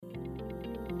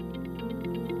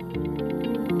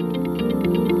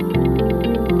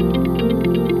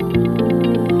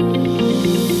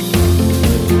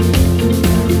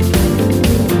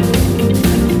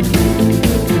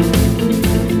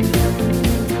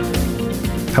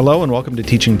Hello and welcome to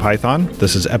Teaching Python.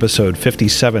 This is episode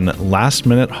 57, Last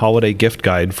Minute Holiday Gift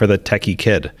Guide for the Techie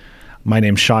Kid. My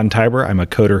name's Sean Tiber. I'm a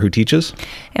coder who teaches.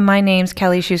 And my name's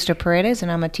Kelly Schuster-Paredes,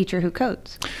 and I'm a teacher who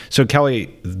codes. So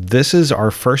Kelly, this is our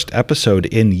first episode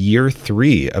in year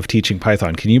 3 of Teaching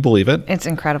Python. Can you believe it? It's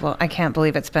incredible. I can't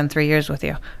believe it's been 3 years with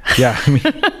you. Yeah, I mean,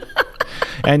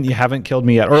 and you haven't killed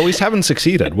me yet, or at least haven't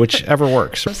succeeded, whichever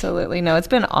works. Absolutely. No, it's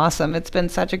been awesome. It's been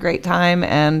such a great time,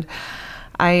 and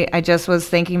I just was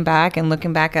thinking back and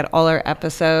looking back at all our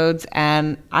episodes,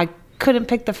 and I couldn't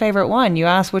pick the favorite one. You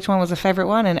asked which one was a favorite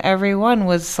one, and every one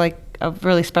was like a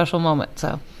really special moment.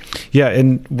 So yeah,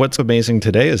 and what's amazing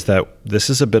today is that this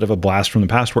is a bit of a blast from the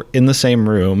past. We're in the same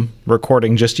room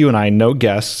recording, just you and I, no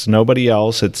guests, nobody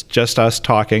else. It's just us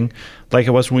talking like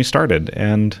it was when we started,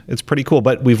 and it's pretty cool.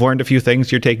 But we've learned a few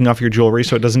things. You're taking off your jewelry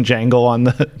so it doesn't jangle on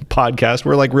the podcast.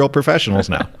 We're like real professionals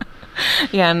now.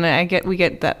 Yeah, and we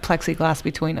get that plexiglass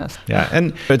between us. Yeah,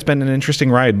 and it's been an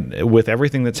interesting ride with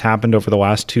everything that's happened over the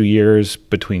last 2 years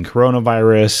between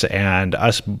coronavirus and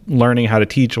us learning how to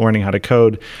teach, learning how to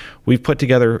code. We've put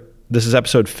together, this is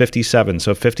episode 57,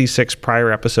 so 56 prior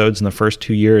episodes in the first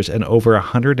 2 years and over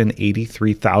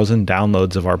 183,000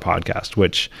 downloads of our podcast,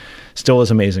 which still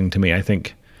is amazing to me. I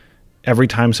think every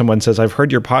time someone says, I've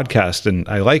heard your podcast and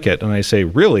I like it, and I say,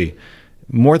 really?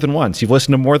 More than once. You've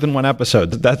listened to more than one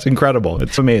episode. That's incredible.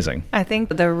 It's amazing. I think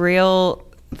the real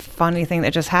funny thing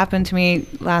that just happened to me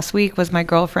last week was my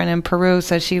girlfriend in Peru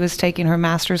said she was taking her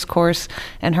master's course,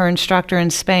 and her instructor in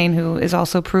Spain, who is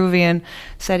also Peruvian,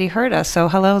 said he heard us. So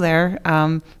hello there,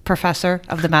 professor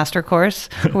of the master course,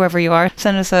 whoever you are,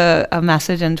 send us a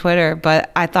message on Twitter. But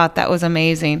I thought that was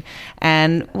amazing.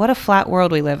 And what a flat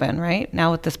world we live in, right?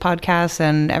 Now with this podcast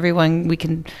and everyone, we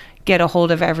can get a hold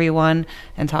of everyone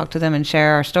and talk to them and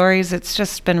share our stories. It's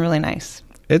just been really nice.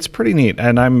 It's pretty neat,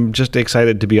 and I'm just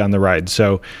excited to be on the ride.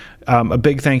 So a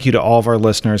big thank you to all of our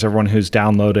listeners, everyone who's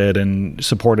downloaded and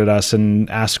supported us and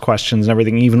asked questions and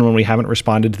everything, even when we haven't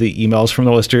responded to the emails from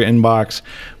the listener inbox.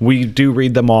 We do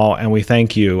read them all, and we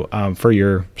thank you for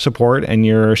your support and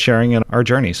your sharing in our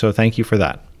journey. So thank you for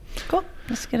that. Cool.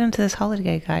 Let's get into this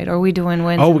holiday guide. Are we doing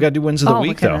wins? Oh, we got to do wins of the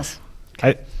week, though.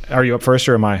 Are you up first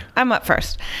or am I? I'm up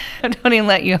first. I don't even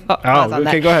let you pause on that.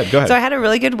 Okay, go ahead. So I had a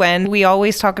really good win. We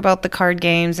always talk about the card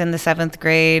games in the 7th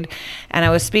grade, and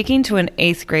I was speaking to an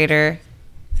 8th grader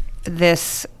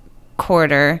this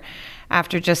quarter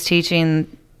after just teaching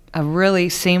a really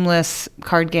seamless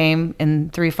card game in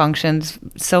 3 functions.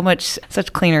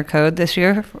 Such cleaner code this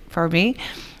year for me.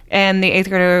 And the 8th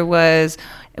grader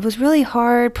it was really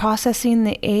hard processing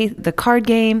the card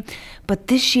game, but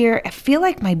this year I feel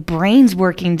like my brain's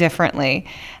working differently.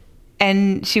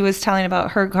 And she was telling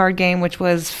about her card game, which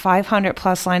was 500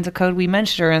 plus lines of code. We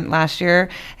mentioned her last year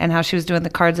and how she was doing the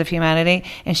Cards of Humanity.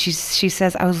 And she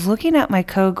says, I was looking at my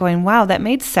code going, wow, that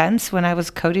made sense when I was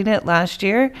coding it last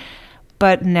year.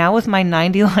 But now with my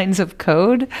 90 lines of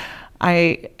code,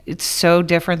 it's so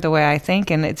different the way I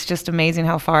think, and it's just amazing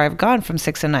how far I've gone from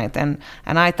 6th and 9th.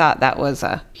 And I thought that was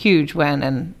a huge win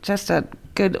and just a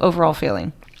good overall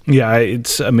feeling. Yeah,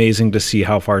 it's amazing to see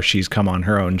how far she's come on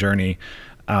her own journey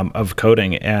of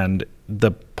coding. And the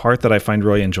part that I find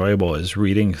really enjoyable is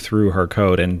reading through her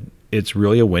code, and it's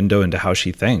really a window into how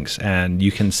she thinks. And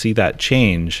you can see that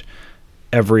change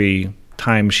every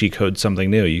time she codes something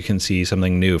new. You can see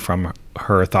something new from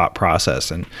her thought process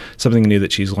and something new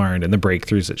that she's learned and the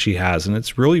breakthroughs that she has. And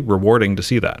it's really rewarding to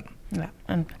see that. Yeah,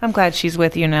 and I'm glad she's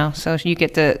with you now, so you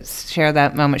get to share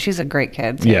that moment. She's a great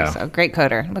kid. Yeah. So great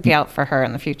coder. Look out for her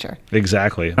in the future.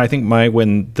 Exactly. I think my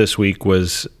win this week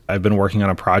was I've been working on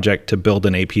a project to build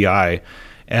an API,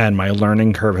 and my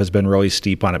learning curve has been really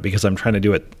steep on it because I'm trying to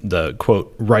do it the,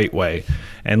 quote, right way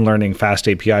and learning fast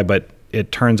API, but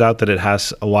it turns out that it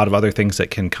has a lot of other things that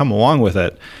can come along with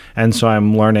it. And so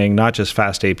I'm learning not just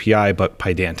fast API, but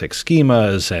Pydantic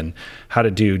schemas and how to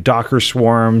do Docker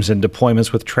swarms and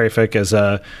deployments with Traefik as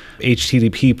a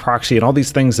HTTP proxy and all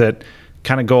these things that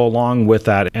kind of go along with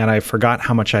that. And I forgot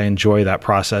how much I enjoy that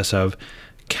process of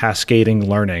cascading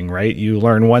learning, right? You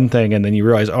learn one thing and then you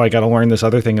realize, I got to learn this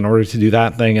other thing in order to do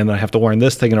that thing. And then I have to learn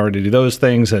this thing in order to do those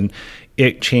things. And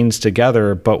it chains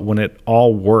together. But when it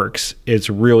all works, it's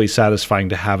really satisfying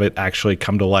to have it actually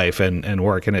come to life and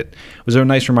work. And it was a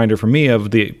nice reminder for me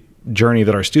of the journey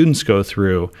that our students go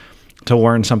through to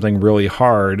learn something really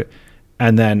hard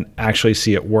and then actually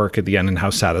see it work at the end and how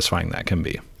satisfying that can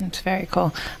be. It's very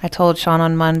cool. I told Sean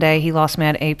on Monday he lost me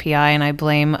at API, and I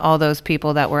blame all those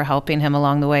people that were helping him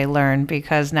along the way learn,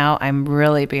 because now I'm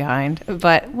really behind.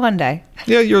 But one day.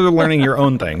 Yeah, you're learning your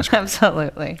own things.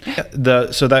 Absolutely.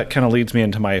 So that kind of leads me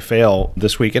into my fail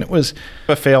this week. And it was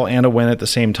a fail and a win at the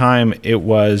same time. It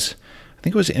was I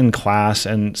think it was in class,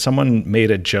 and someone made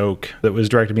a joke that was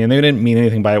directed at me, and they didn't mean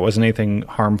anything by it. It wasn't anything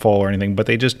harmful or anything, but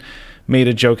they just made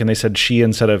a joke and they said she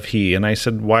instead of he. And I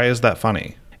said, why is that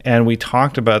funny? And we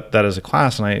talked about that as a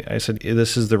class. And I said,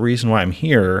 this is the reason why I'm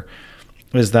here,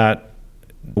 is that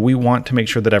we want to make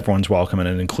sure that everyone's welcome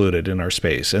and included in our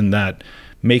space, and that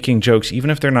making jokes,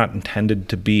 even if they're not intended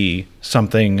to be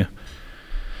something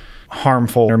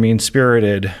harmful or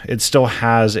mean-spirited, it still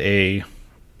has a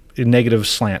negative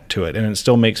slant to it, and it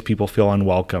still makes people feel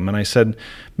unwelcome. And I said,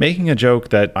 making a joke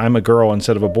that I'm a girl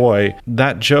instead of a boy,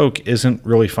 that joke isn't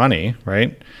really funny,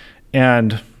 right?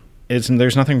 And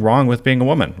there's nothing wrong with being a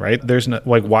woman, right? There's no,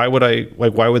 why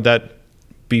would that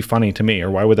be funny to me,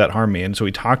 or why would that harm me? And so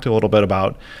we talked a little bit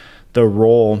about the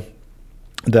role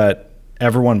that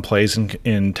everyone plays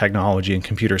in technology and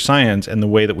computer science, and the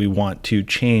way that we want to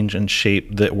change and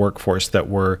shape the workforce that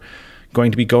we're going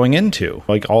to be going into.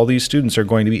 Like, all these students are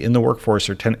going to be in the workforce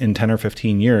in 10 or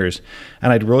 15 years.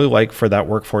 And I'd really like for that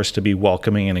workforce to be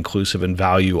welcoming and inclusive and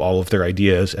value all of their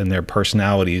ideas and their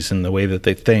personalities and the way that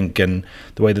they think and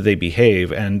the way that they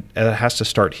behave. And it has to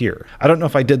start here. I don't know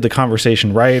if I did the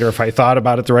conversation right, or if I thought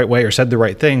about it the right way or said the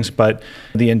right things, but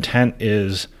the intent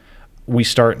is we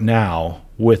start now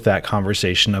with that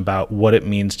conversation about what it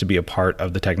means to be a part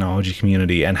of the technology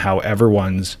community, and how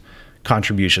everyone's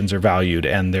contributions are valued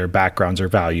and their backgrounds are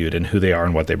valued, and who they are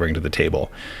and what they bring to the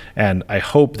table. And I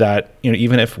hope that,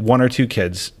 even if one or two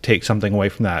kids take something away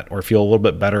from that or feel a little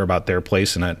bit better about their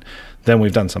place in it, then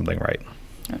we've done something right.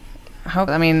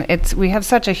 We have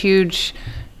such a huge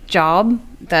job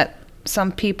that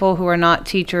some people who are not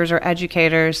teachers or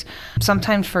educators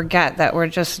sometimes forget that we're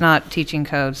just not teaching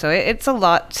code. So it's a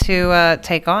lot to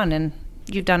take on, and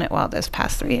you've done it well this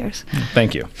past 3 years.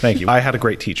 Thank you. I had a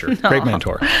great teacher, great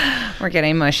mentor. We're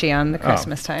getting mushy on the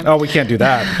Christmas time. Oh, we can't do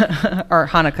that. Or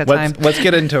Hanukkah time. Let's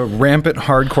get into rampant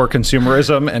hardcore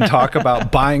consumerism and talk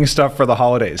about buying stuff for the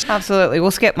holidays. Absolutely.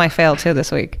 We'll skip my fail too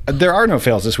this week. There are no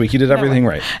fails this week. You did everything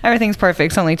right. Everything's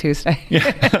perfect. It's only Tuesday. Yeah.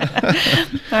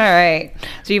 All right.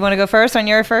 So you want to go first on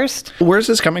your first? Where's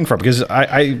this coming from? Because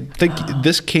I think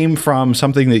this came from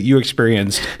something that you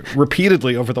experienced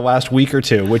repeatedly over the last week or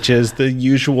two, which is the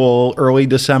usual early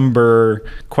December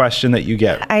question that you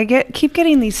get. I keep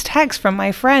getting these texts from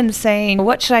my friends saying,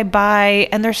 what should I buy?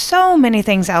 And there's so many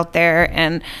things out there,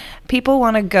 and people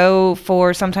want to go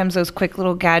for sometimes those quick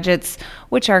little gadgets,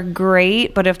 which are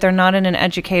great, but if they're not in an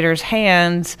educator's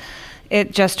hands,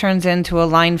 it just turns into a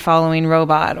line following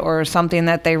robot, or something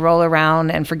that they roll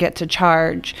around and forget to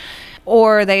charge.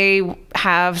 Or they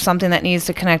have something that needs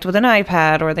to connect with an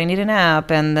iPad, or they need an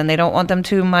app, and then they don't want them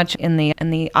too much in the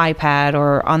iPad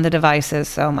or on the devices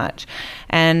so much.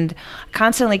 And I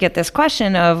constantly get this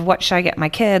question of, what should I get my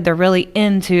kid? They're really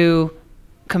into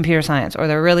computer science, or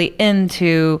they're really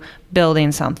into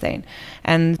building something.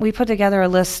 And we put together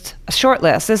a short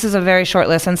list. This is a very short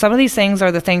list. And some of these things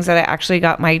are the things that I actually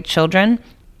got my children.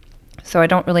 So I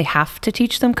don't really have to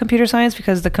teach them computer science,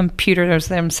 because the computers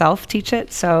themselves teach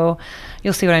it. So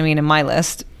you'll see what I mean in my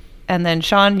list. And then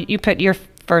Sean, you put your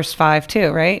first 5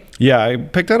 too, right? Yeah, I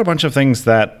picked out a bunch of things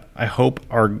that I hope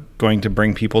are going to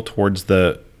bring people towards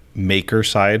the maker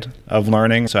side of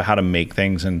learning. So how to make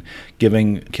things, and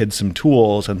giving kids some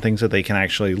tools and things that they can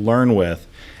actually learn with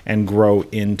and grow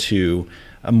into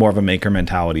more of a maker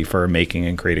mentality for making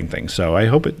and creating things. So I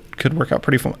hope it could work out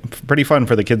pretty fun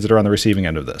for the kids that are on the receiving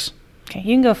end of this. Okay,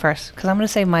 you can go first, because I'm going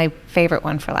to say my favorite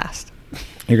one for last.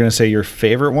 You're going to say your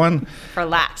favorite one? For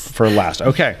last. For last.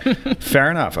 Okay,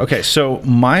 fair enough. Okay, so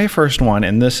my first one,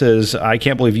 and this is, I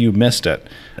can't believe you missed it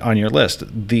on your list,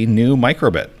 the new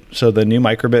Microbit. So the new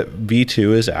Microbit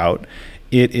V2 is out.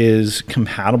 It is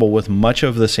compatible with much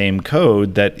of the same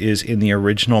code that is in the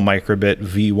original Microbit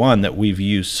V1 that we've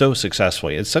used so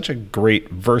successfully. It's such a great,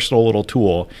 versatile little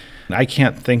tool. I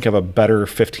can't think of a better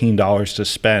 $15 to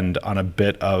spend on a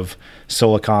bit of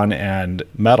silicon and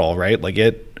metal, right?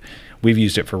 We've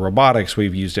used it for robotics.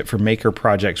 We've used it for maker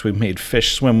projects. We've made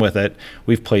fish swim with it.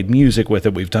 We've played music with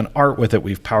it. We've done art with it.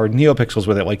 We've powered NeoPixels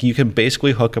with it. You can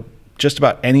basically hook up just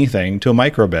about anything to a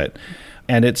Microbit.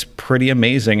 And it's pretty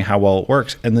amazing how well it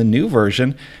works. And the new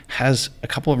version has a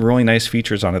couple of really nice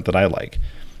features on it that I like.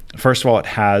 First of all, it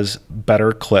has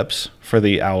better clips for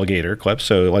the alligator clips,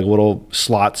 so little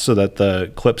slots so that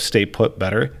the clips stay put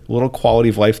better, little quality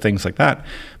of life things like that.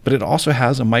 But it also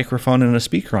has a microphone and a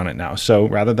speaker on it now. So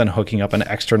rather than hooking up an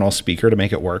external speaker to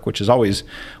make it work, which is always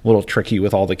a little tricky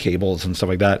with all the cables and stuff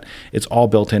like that, it's all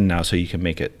built in now. So you can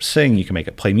make it sing, you can make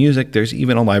it play music. There's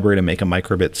even a library to make a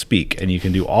Microbit speak, and you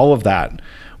can do all of that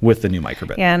with the new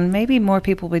Microbit. Yeah, and maybe more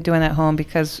people will be doing that at home,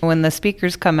 because when the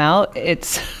speakers come out,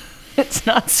 it's it's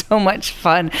not so much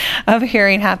fun of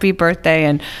hearing happy birthday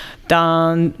and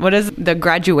what is the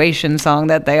graduation song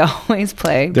that they always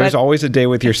play. There's always a day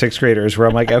with your sixth graders where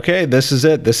I'm like, okay, this is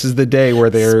it. This is the day where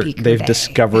they've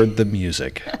discovered the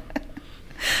music.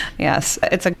 Yes,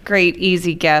 it's a great,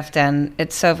 easy gift, and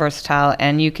it's so versatile.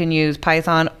 And you can use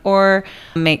Python or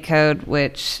MakeCode,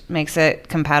 which makes it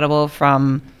compatible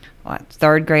from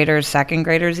third graders, second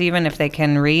graders, even if they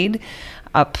can read,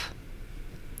 up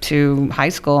to high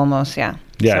school almost. Yeah,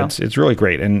 so. It's really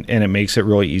great, and it makes it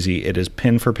really easy. It is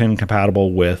pin for pin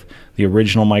compatible with the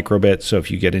original microbit, so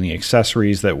if you get any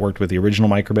accessories that worked with the original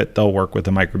microbit, they'll work with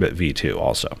the microbit V2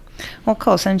 also. Well,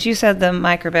 cool. Since you said the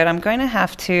microbit, I'm going to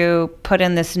have to put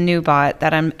in this new bot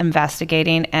that I'm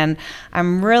investigating, and I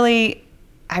really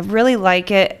like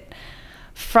it.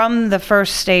 From the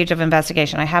first stage of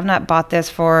investigation, I have not bought this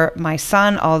for my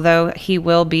son, although he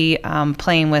will be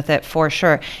playing with it for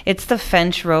sure. It's the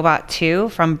Finch Robot 2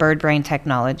 from BirdBrain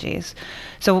Technologies.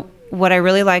 So what I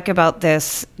really like about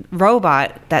this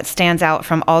robot that stands out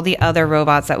from all the other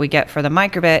robots that we get for the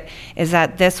microbit is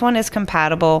that this one is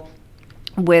compatible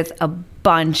with a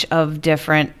bunch of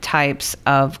different types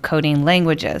of coding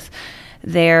languages.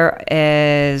 There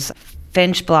is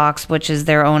Finch blocks, which is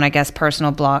their own, I guess,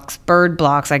 personal blocks. Bird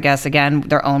blocks, I guess, again,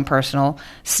 their own personal.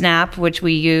 Snap, which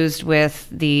we used with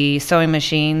the sewing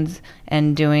machines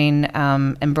and doing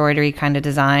embroidery kind of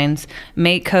designs.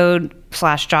 MakeCode /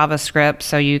 JavaScript,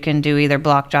 so you can do either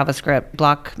block JavaScript,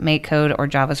 block MakeCode, or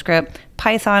JavaScript,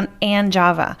 Python, and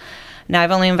Java. Now,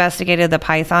 I've only investigated the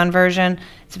Python version.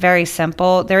 It's very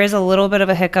simple. There is a little bit of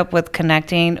a hiccup with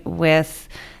connecting with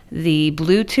the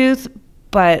Bluetooth,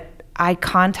 but I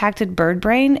contacted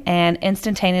BirdBrain, and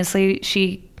instantaneously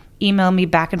she emailed me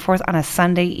back and forth on a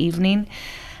Sunday evening,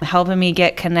 helping me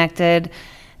get connected.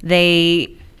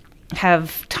 They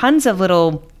have tons of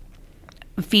little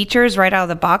features right out of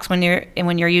the box when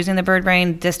you're using the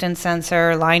BirdBrain: distance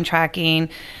sensor, line tracking,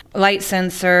 light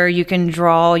sensor. You can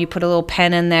draw, you put a little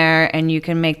pen in there, and you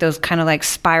can make those kind of like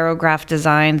spirograph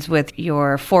designs with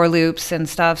your for loops and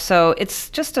stuff. So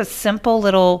it's just a simple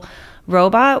little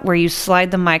robot where you slide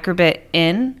the microbit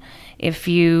in. If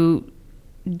you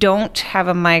don't have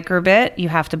a microbit, you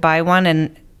have to buy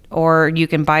one, or you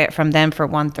can buy it from them for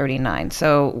 $139.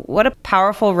 So what a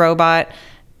powerful robot.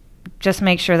 Just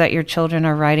make sure that your children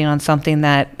are writing on something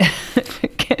that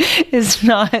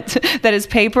is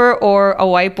paper or a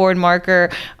whiteboard marker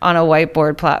on a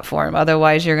whiteboard platform.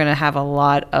 Otherwise, you're going to have a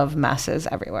lot of messes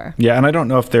everywhere. Yeah, and I don't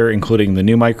know if they're including the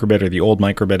new microbit or the old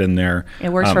microbit in there. It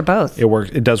works for both.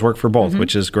 It does work for both,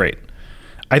 which is great.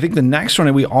 I think the next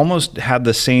one, we almost had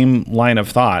the same line of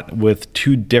thought with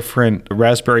two different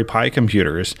Raspberry Pi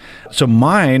computers. So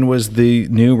mine was the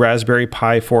new Raspberry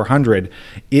Pi 400.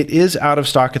 It is out of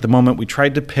stock at the moment. We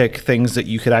tried to pick things that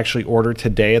you could actually order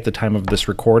today at the time of this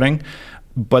recording.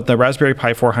 But the Raspberry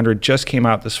Pi 400 just came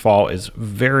out this fall, is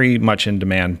very much in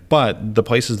demand. But the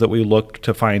places that we looked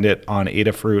to find it on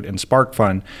Adafruit and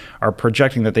SparkFun are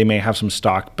projecting that they may have some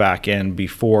stock back in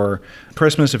before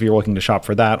Christmas if you're looking to shop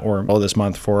for that, or this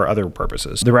month for other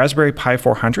purposes. The Raspberry Pi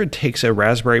 400 takes a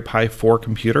Raspberry Pi 4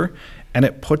 computer and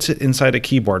it puts it inside a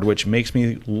keyboard, which makes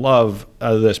me love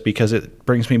this because it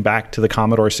brings me back to the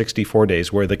Commodore 64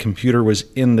 days where the computer was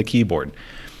in the keyboard.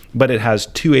 But it has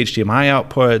two HDMI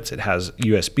outputs. It has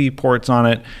USB ports on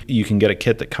it. You can get a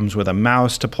kit that comes with a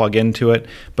mouse to plug into it.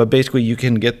 But basically, you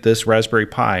can get this Raspberry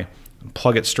Pi,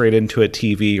 plug it straight into a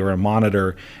TV or a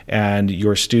monitor, and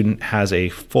your student has a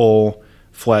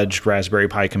full-fledged Raspberry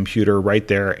Pi computer right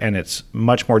there, and it's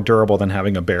much more durable than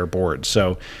having a bare board.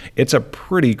 So it's a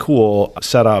pretty cool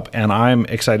setup, and I'm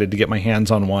excited to get my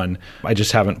hands on one. I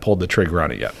just haven't pulled the trigger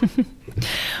on it yet.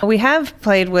 We have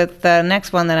played with the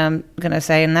next one that I'm going to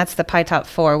say, and that's the PiTop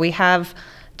 4. We have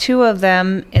two of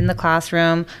them in the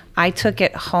classroom. I took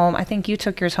it home. I think you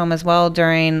took yours home as well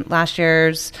during last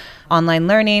year's online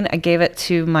learning. I gave it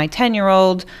to my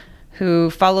 10-year-old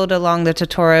who followed along the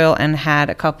tutorial and had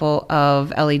a couple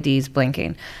of LEDs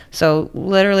blinking. So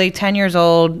literally 10 years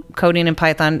old, coding in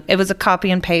Python. It was a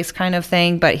copy and paste kind of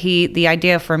thing, but the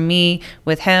idea for me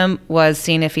with him was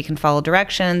seeing if he can follow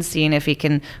directions, seeing if he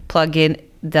can plug in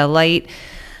the light.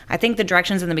 I think the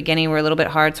directions in the beginning were a little bit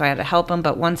hard, so I had to help him,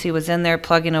 but once he was in there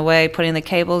plugging away, putting the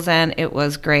cables in, it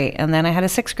was great. And then I had a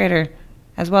sixth grader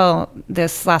as well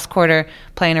this last quarter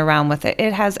playing around with it.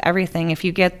 It has everything. If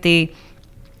you get the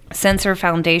sensor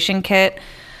foundation kit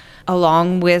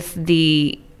along with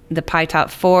the PiTop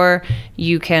 4,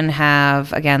 you can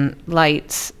have, again,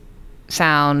 lights,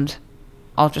 sound,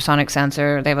 ultrasonic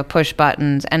sensor. They have a push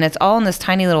buttons, and it's all in this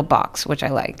tiny little box, which I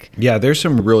like. Yeah, there's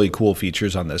some really cool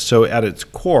features on this. So at its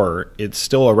core, it's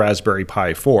still a Raspberry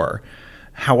Pi 4.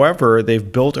 However,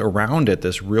 they've built around it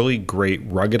this really great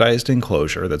ruggedized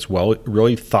enclosure that's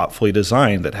really thoughtfully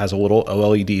designed, that has a little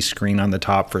OLED screen on the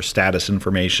top for status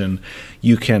information.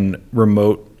 You can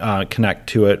remote connect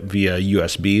to it via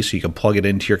USB, so you can plug it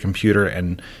into your computer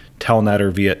and Telnet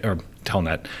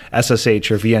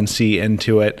SSH or VNC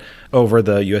into it over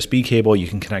the USB cable. You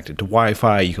can connect it to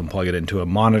Wi-Fi. You can plug it into a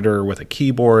monitor with a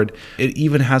keyboard. It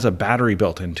even has a battery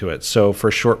built into it. So for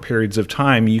short periods of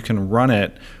time, you can run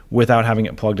it without having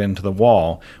it plugged into the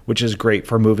wall, which is great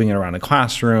for moving it around a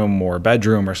classroom or a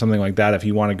bedroom or something like that. If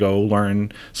you want to go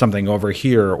learn something over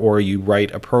here, or you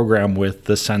write a program with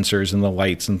the sensors and the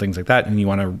lights and things like that, and you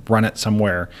want to run it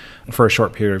somewhere for a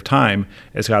short period of time,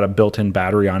 it's got a built-in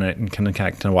battery on it and can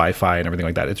connect to Wi-Fi and everything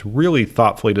like that. It's really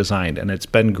thoughtfully designed, and it's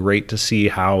been great to see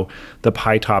how the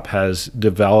PiTop has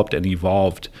developed and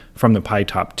evolved from the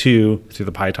PiTop 2 through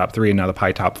the PiTop 3, and now the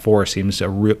PiTop 4 seems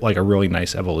like a really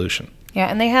nice evolution. Yeah,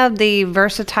 and they have the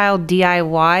versatile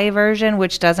DIY version,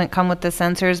 which doesn't come with the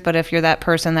sensors, but if you're that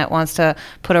person that wants to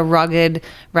put a rugged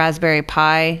Raspberry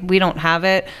Pi, we don't have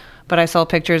it, but I saw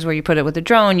pictures where you put it with a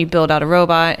drone, you build out a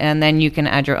robot, and then you can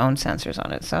add your own sensors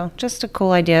on it. So just a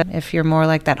cool idea if you're more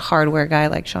like that hardware guy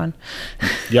like Sean.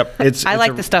 Yep. I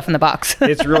like the stuff in the box.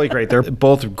 It's really great. They're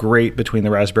both great between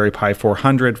the Raspberry Pi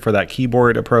 400 for that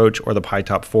keyboard approach, or the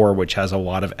PiTop 4, which has a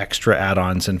lot of extra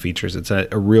add-ons and features. It's a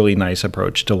really nice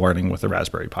approach to learning with the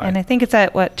Raspberry Pi. And I think it's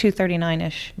at,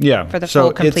 $239-ish for the so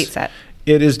full complete set.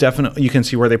 It is definitely, you can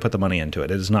see where they put the money into it.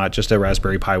 It is not just a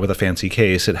Raspberry Pi with a fancy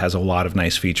case. It has a lot of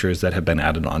nice features that have been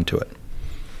added onto it.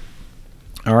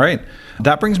 All right.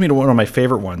 That brings me to one of my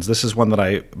favorite ones. This is one that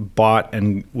I bought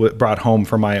and brought home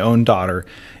for my own daughter.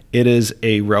 It is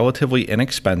a relatively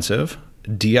inexpensive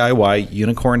DIY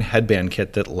unicorn headband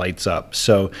kit that lights up.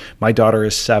 So my daughter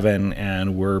is 7,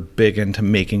 and we're big into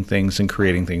making things and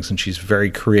creating things, and she's very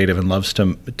creative and loves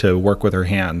to work with her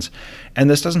hands. And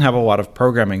this doesn't have a lot of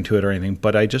programming to it or anything,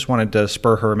 but I just wanted to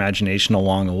spur her imagination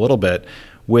along a little bit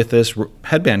with this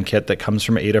headband kit that comes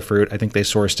from Adafruit. I think they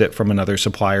sourced it from another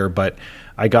supplier, but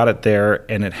I got it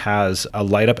there, and it has a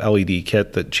light up LED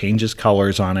kit that changes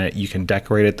colors on it. You can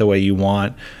decorate it the way you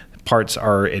want. Parts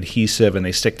are adhesive and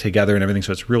they stick together and everything,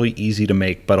 so it's really easy to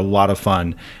make, but a lot of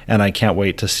fun, and I can't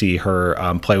wait to see her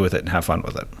play with it and have fun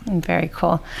with it. Very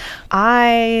cool.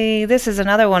 This is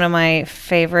another one of my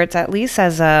favorites, at least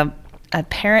as a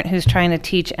parent who's trying to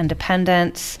teach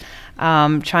independence,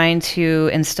 trying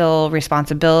to instill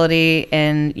responsibility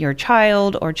in your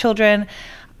child or children.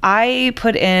 I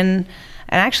put in,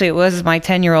 and actually it was my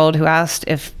 10-year-old who asked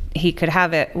if he could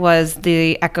have it, was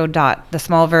the Echo Dot, the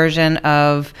small version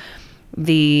of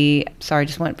the,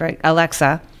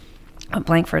 Alexa. I'm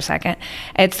blank for a second.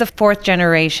 It's the 4th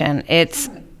generation.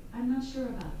 I'm not sure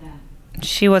about that.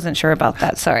 She wasn't sure about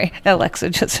that, sorry.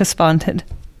 Alexa just responded.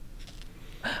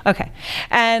 Okay.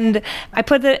 And I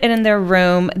put it in their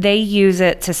room. They use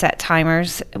it to set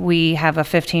timers. We have a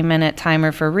 15-minute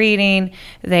timer for reading.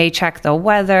 They check the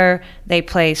weather. They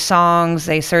play songs.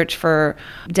 They search for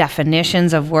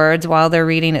definitions of words while they're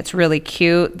reading. It's really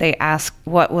cute. They ask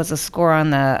what was the score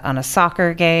on a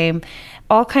soccer game.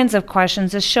 All kinds of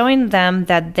questions, is showing them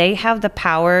that they have the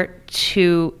power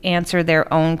to answer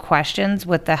their own questions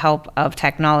with the help of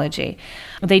technology.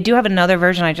 They do have another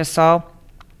version I just saw,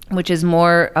 which is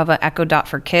more of an Echo Dot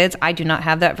for kids. I do not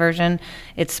have that version.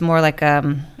 It's more like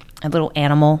a little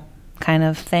animal kind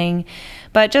of thing.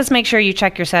 But just make sure you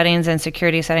check your settings and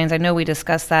security settings. I know we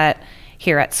discussed that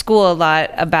here at school a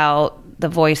lot about the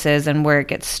voices and where it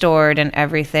gets stored and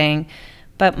everything.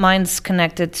 But mine's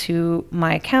connected to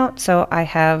my account, so I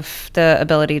have the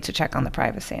ability to check on the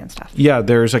privacy and stuff. Yeah,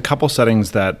 there's a couple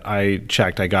settings that I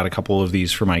checked. I got a couple of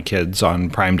these for my kids on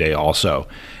Prime Day also.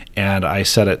 And I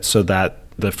set it so that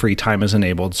the free time is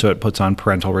enabled, so it puts on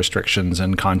parental restrictions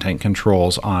and content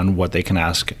controls on what they can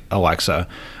ask Alexa.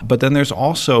 But then there's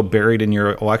also, buried in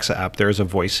your Alexa app, there's a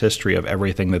voice history of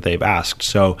everything that they've asked.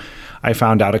 So I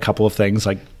found out a couple of things,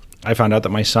 like I found out that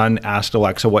my son asked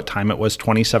Alexa what time it was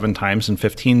 27 times in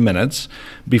 15 minutes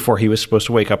before he was supposed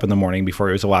to wake up in the morning, before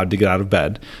he was allowed to get out of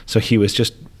bed. So he was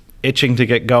just itching to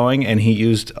get going, and he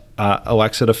used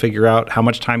Alexa to figure out how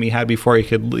much time he had before he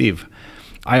could leave.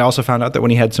 I also found out that when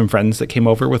he had some friends that came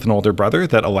over with an older brother,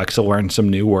 that Alexa learned some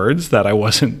new words that I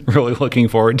wasn't really looking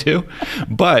forward to.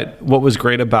 But what was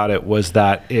great about it was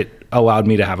that it allowed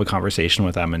me to have a conversation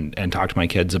with them and talk to my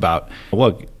kids about,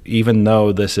 look, even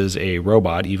though this is a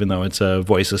robot, even though it's a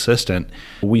voice assistant,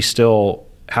 we still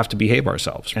have to behave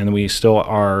ourselves, and we still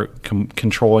are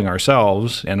controlling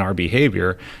ourselves and our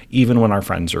behavior even when our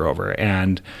friends are over.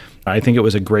 And I think it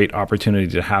was a great opportunity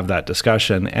to have that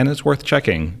discussion, and it's worth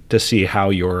checking to see how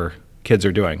your kids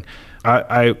are doing.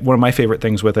 One of my favorite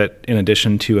things with it, in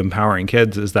addition to empowering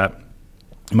kids, is that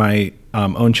my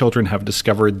own children have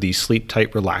discovered the Sleep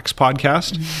Tight Relax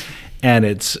podcast. Mm-hmm. And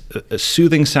it's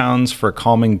soothing sounds for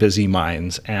calming busy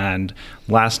minds. And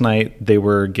last night they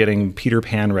were getting Peter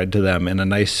Pan read to them in a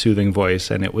nice soothing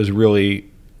voice. And it was really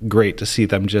great to see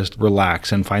them just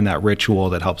relax and find that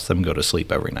ritual that helps them go to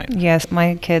sleep every night. Yes,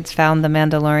 my kids found the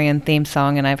Mandalorian theme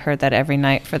song, and I've heard that every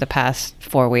night for the past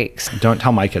 4 weeks. Don't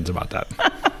tell my kids about that.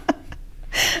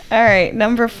 All right,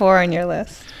 number 4 on your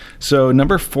list. So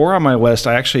number 4 on my list,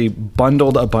 I actually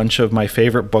bundled a bunch of my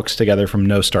favorite books together from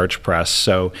No Starch Press.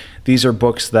 So these are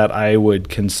books that I would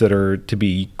consider to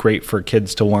be great for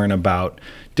kids to learn about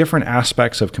different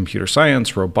aspects of computer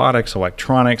science, robotics,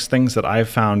 electronics, things that I've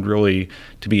found really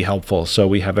to be helpful. So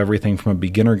we have everything from a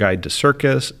beginner guide to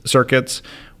circuits.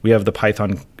 We have the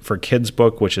Python for Kids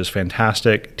book, which is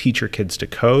fantastic, Teach Your Kids to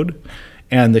Code,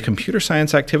 and the Computer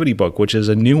Science Activity book, which is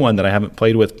a new one that I haven't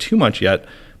played with too much yet,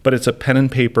 but it's a pen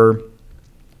and paper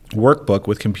workbook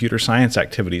with computer science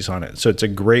activities on it. So it's a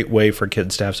great way for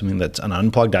kids to have something that's an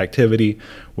unplugged activity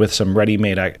with some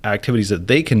ready-made activities that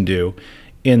they can do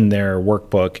in their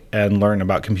workbook and learn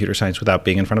about computer science without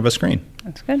being in front of a screen.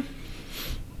 That's good.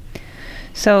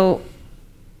 So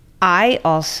I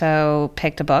also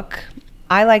picked a book.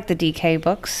 I like the DK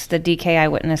books, the DK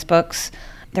Eyewitness books.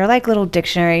 They're like little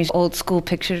dictionaries, old school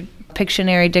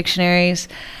Pictionary dictionaries.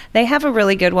 They have a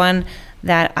really good one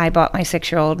that I bought my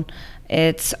 6-year-old.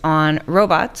 It's on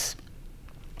robots,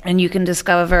 and you can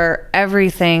discover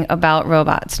everything about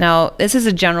robots. Now, this is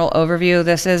a general overview.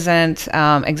 This isn't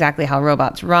exactly how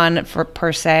robots run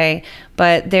per se,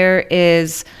 but there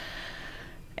is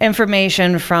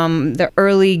information from the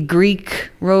early Greek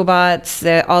robots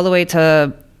all the way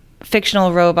to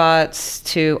fictional robots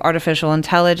to artificial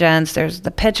intelligence.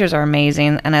 The pictures are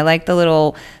amazing, and I like the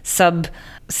little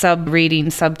sub-reading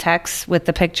subtext with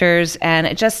the pictures, and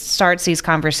it just starts these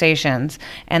conversations.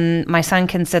 And my son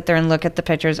can sit there and look at the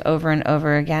pictures over and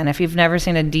over again. If you've never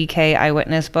seen a DK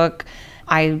Eyewitness book,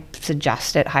 I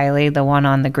suggest it highly. The one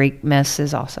on the Greek myths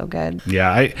is also good.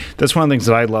 Yeah, that's one of the things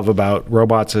that I love about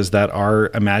robots is that our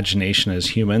imagination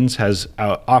as humans has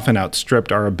often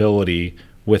outstripped our ability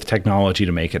with technology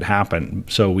to make it happen.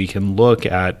 So we can look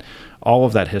at all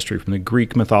of that history from the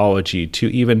Greek mythology to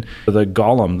even the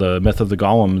golem, the myth of the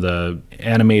golem, the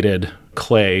animated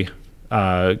clay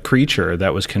creature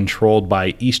that was controlled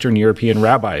by Eastern European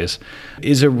rabbis,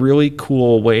 is a really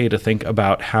cool way to think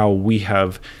about how we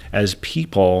have, as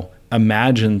people,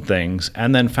 imagined things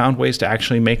and then found ways to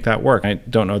actually make that work. I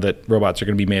don't know that robots are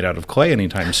going to be made out of clay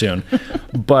anytime soon,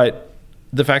 but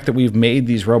the fact that we've made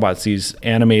these robots, these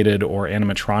animated or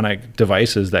animatronic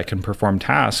devices that can perform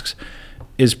tasks,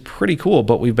 is pretty cool,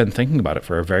 but we've been thinking about it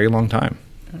for a very long time.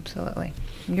 Absolutely.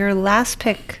 Your last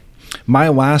pick. My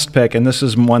last pick, and this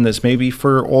is one that's maybe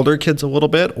for older kids a little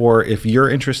bit, or if you're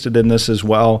interested in this as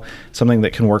well, something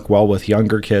that can work well with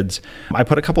younger kids. I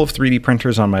put a couple of 3D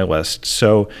printers on my list.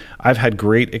 So I've had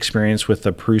great experience with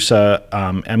the Prusa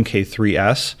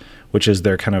MK3S, which is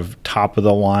their kind of top of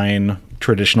the line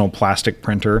traditional plastic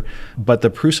printer, but the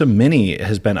Prusa Mini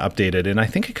has been updated, and I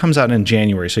think it comes out in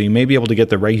January, so you may be able to get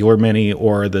the regular Mini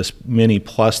or this Mini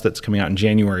Plus that's coming out in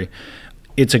January.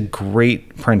 It's a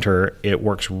great printer. It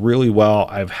works really well.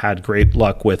 I've had great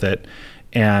luck with it,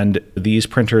 and these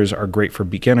printers are great for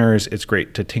beginners. It's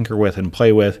great to tinker with and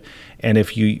play with, and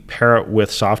if you pair it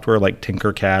with software like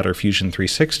Tinkercad or Fusion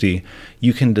 360,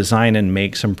 you can design and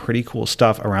make some pretty cool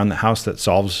stuff around the house that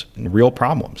solves real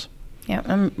problems. Yeah,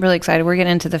 I'm really excited. We're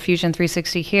getting into the Fusion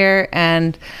 360 here,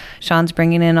 and Sean's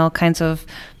bringing in all kinds of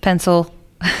pencil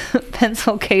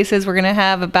cases. We're going to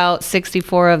have about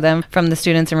 64 of them from the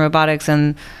students in robotics,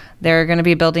 and they're going to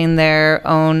be building their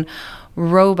own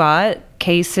robot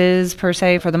cases per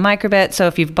se for the microbit. So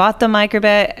if you've bought the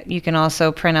microbit, you can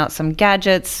also print out some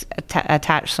gadgets,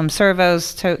 attach some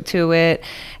servos to it,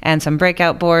 and some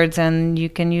breakout boards, and you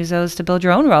can use those to build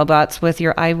your own robots with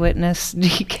your Eyewitness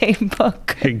DK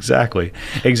book. Exactly.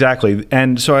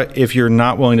 And so if you're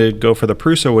not willing to go for the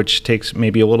Prusa, which takes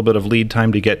maybe a little bit of lead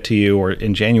time to get to you, or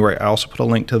in January, I also put a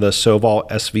link to the Soval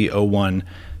SV01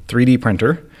 3D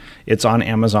printer. It's on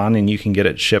Amazon, and you can get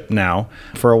it shipped now.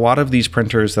 For a lot of these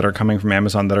printers that are coming from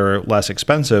Amazon that are less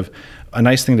expensive, a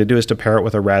nice thing to do is to pair it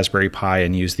with a Raspberry Pi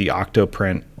and use the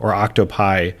Octoprint or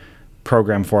OctoPi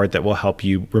program for it that will help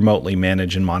you remotely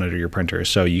manage and monitor your printer.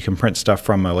 So you can print stuff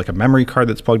from a memory card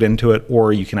that's plugged into it,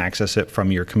 or you can access it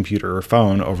from your computer or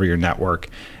phone over your network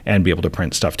and be able to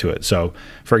print stuff to it. So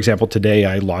for example, today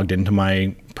I logged into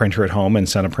my printer at home and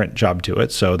sent a print job to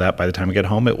it so that by the time I get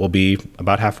home, it will be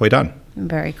about halfway done.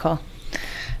 Very cool.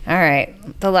 All right.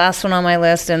 The last one on my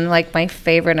list, and like my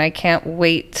favorite, and I can't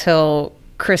wait till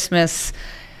Christmas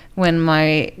when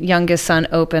my youngest son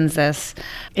opens this,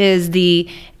 is the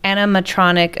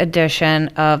animatronic edition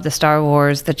of the Star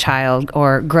Wars The Child,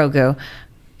 or Grogu,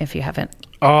 if you haven't.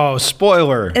 Oh,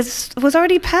 spoiler. It was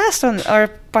already passed on or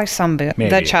by somebody.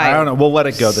 Maybe. The Child. I don't know. We'll let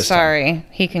it go this time. Sorry.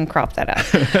 He can crop that out.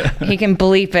 He can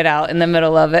bleep it out in the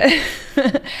middle of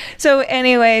it. So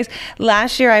anyways,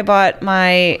 last year I bought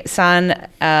my son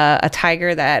a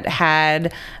tiger that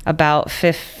had about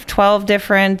 12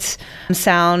 different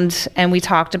sounds, and we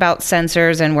talked about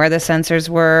sensors and where the sensors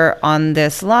were on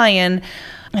this lion.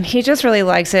 And he just really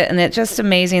likes it, and it's just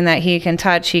amazing that he can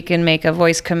touch, he can make a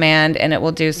voice command, and it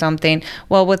will do something.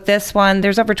 Well, with this one,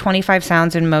 there's over 25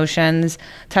 sounds and motions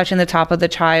touching the top of the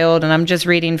child, and I'm just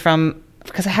reading from,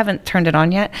 because I haven't turned it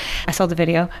on yet. I saw the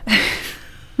video.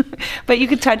 But you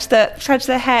could touch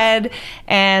the head,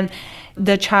 and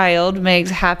the child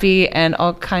makes happy and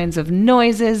all kinds of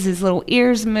noises. His little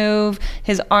ears move.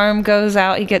 His arm goes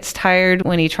out. He gets tired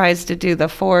when he tries to do the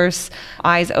force.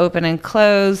 Eyes open and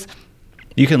close.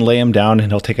 You can lay him down and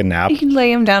he'll take a nap. You can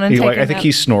lay him down and take a nap. I think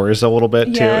he snores a little bit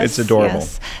too. Yes, it's adorable.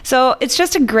 Yes. So it's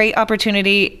just a great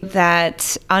opportunity,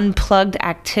 that unplugged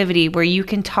activity where you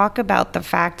can talk about the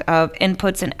fact of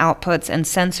inputs and outputs and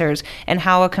sensors and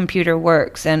how a computer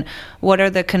works and what are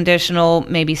the conditional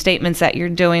maybe statements that you're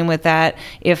doing with that.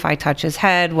 If I touch his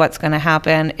head, what's going to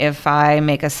happen? If I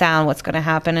make a sound, what's going to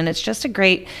happen? And it's just a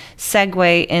great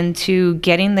segue into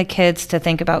getting the kids to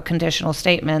think about conditional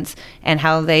statements and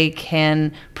how they can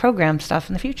program stuff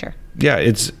in the future. Yeah,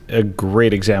 it's a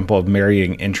great example of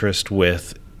marrying interest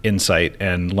with insight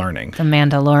and learning. The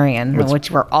Mandalorian, which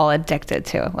we're all addicted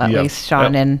to, at least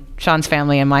Sean and Sean's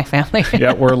family and my family.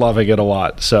 Yeah, we're loving it a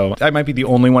lot. So I might be the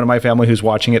only one in my family who's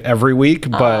watching it every week,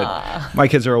 but my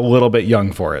kids are a little bit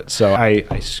young for it. So I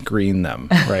screen them,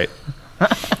 right?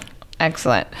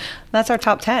 Excellent. That's our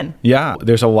top 10. Yeah,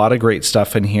 there's a lot of great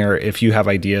stuff in here. If you have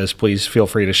ideas, please feel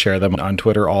free to share them on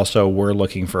Twitter. Also, we're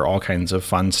looking for all kinds of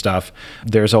fun stuff.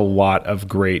 There's a lot of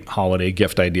great holiday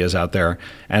gift ideas out there.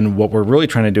 And what we're really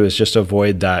trying to do is just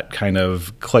avoid that kind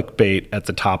of clickbait at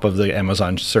the top of the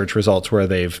Amazon search results where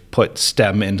they've put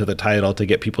STEM into the title to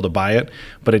get people to buy it,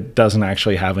 but it doesn't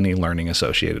actually have any learning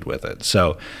associated with it.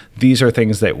 So these are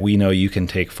things that we know you can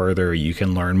take further. You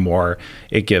can learn more.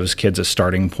 It gives kids a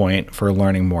starting point for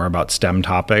learning more about STEM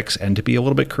topics and to be a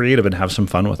little bit creative and have some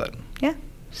fun with it. Yeah.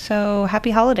 So happy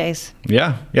holidays.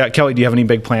 Yeah. Kelly, do you have any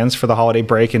big plans for the holiday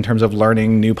break in terms of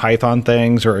learning new Python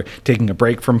things or taking a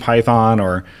break from Python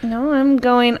or? No, I'm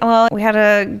going, well, we had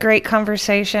a great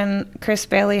conversation. Chris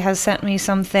Bailey has sent me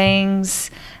some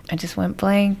things. I just went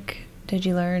blank. Did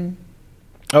you learn?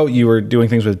 Oh, you were doing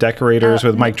things with decorators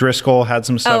with Mike Driscoll, had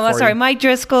some stuff for sorry, you. Mike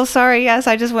Driscoll. Sorry, yes,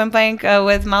 I just went blank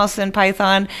with Mouse and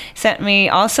Python. Sent me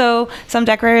also some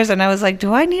decorators, and I was like,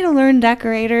 do I need to learn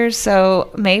decorators? So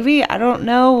maybe, I don't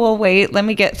know. We'll wait. Let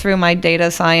me get through my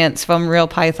data science from Real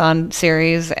Python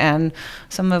series and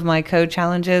some of my code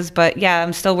challenges. But yeah,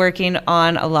 I'm still working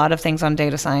on a lot of things on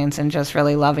data science and just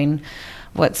really loving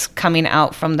what's coming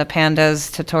out from the Pandas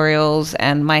tutorials,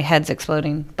 and my head's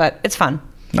exploding, but it's fun.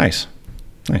 Nice.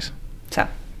 So,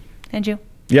 and you?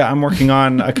 Yeah, I'm working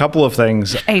on a couple of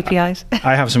things. APIs.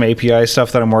 I have some API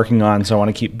stuff that I'm working on, so I want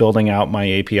to keep building out my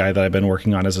API that I've been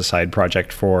working on as a side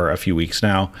project for a few weeks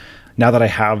now. Now that I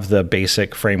have the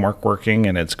basic framework working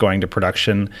and it's going to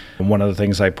production, one of the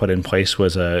things I put in place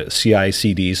was a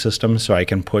CI/CD system so I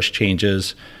can push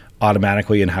changes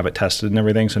automatically and have it tested and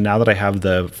everything. So now that I have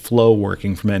the flow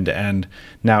working from end to end,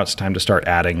 now it's time to start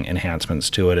adding enhancements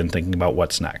to it and thinking about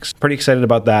what's next. Pretty excited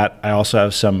about that. I also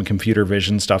have some computer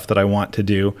vision stuff that I want to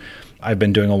do. I've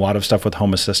been doing a lot of stuff with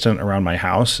Home Assistant around my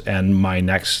house, and my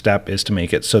next step is to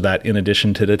make it so that in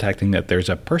addition to detecting that there's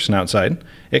a person outside,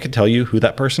 it can tell you who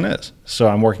that person is. So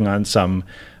I'm working on some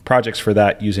projects for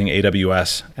that using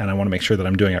AWS, and I want to make sure that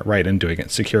I'm doing it right and doing it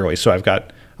securely. So I've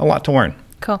got a lot to learn.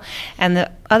 Cool. And the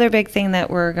other big thing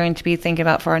that we're going to be thinking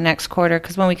about for our next quarter,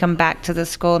 because when we come back to the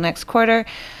school next quarter,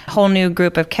 a whole new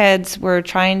group of kids, we're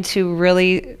trying to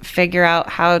really figure out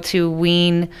how to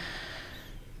wean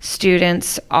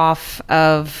students off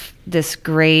of this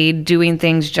grade, doing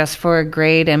things just for a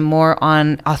grade and more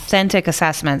on authentic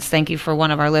assessments. Thank you for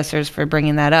one of our listeners for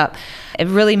bringing that up. It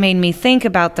really made me think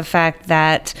about the fact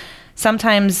that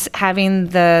sometimes having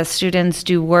the students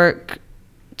do work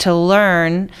to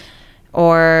learn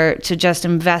or to just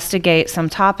investigate some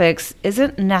topics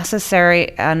isn't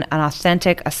necessary an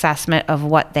authentic assessment of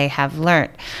what they have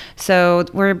learned. So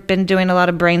we've been doing a lot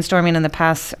of brainstorming in the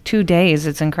past 2 days.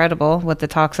 It's incredible with the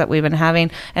talks that we've been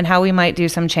having and how we might do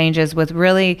some changes with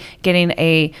really getting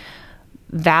a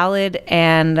valid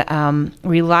and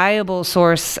reliable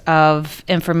source of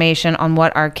information on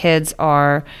what our kids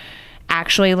are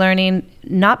actually learning,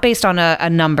 not based on a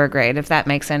number grade, if that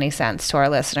makes any sense to our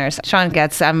listeners. Sean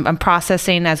gets, I'm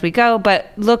processing as we go,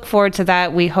 but look forward to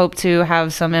that. We hope to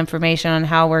have some information on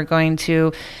how we're going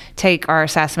to take our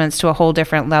assessments to a whole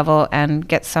different level and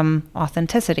get some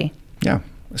authenticity. Yeah.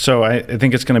 So I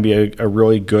think it's going to be a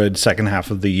really good second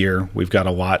half of the year. We've got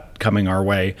a lot coming our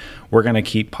way. We're going to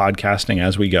keep podcasting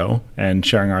as we go and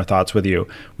sharing our thoughts with you.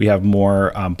 We have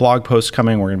more blog posts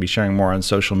coming. We're going to be sharing more on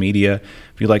social media.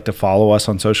 If you'd like to follow us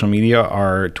on social media,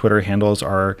 our Twitter handles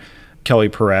are Kelly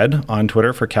Pered on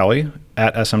Twitter for Kelly,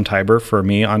 at SM Tiber for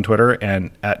me on Twitter,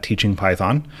 and at Teaching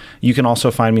Python. You can also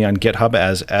find me on GitHub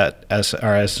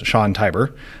as Sean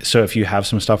Tiber. So if you have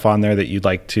some stuff on there that you'd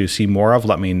like to see more of,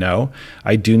 let me know.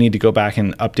 I do need to go back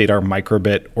and update our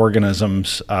microbit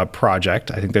organisms project.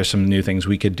 I think there's some new things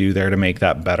we could do there to make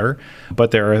that better.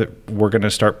 But we're going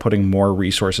to start putting more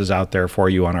resources out there for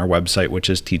you on our website,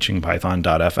 which is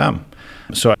teachingpython.fm.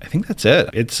 So I think that's it.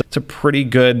 It's a pretty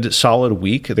good, solid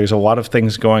week. There's a lot of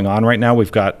things going on right now.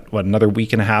 We've got, another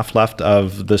week and a half left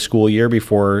of the school year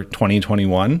before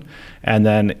 2021. And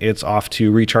then it's off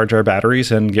to recharge our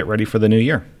batteries and get ready for the new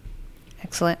year.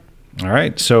 Excellent. All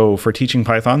right. So for Teaching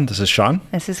Python, this is Sean.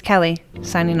 This is Kelly,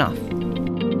 signing off.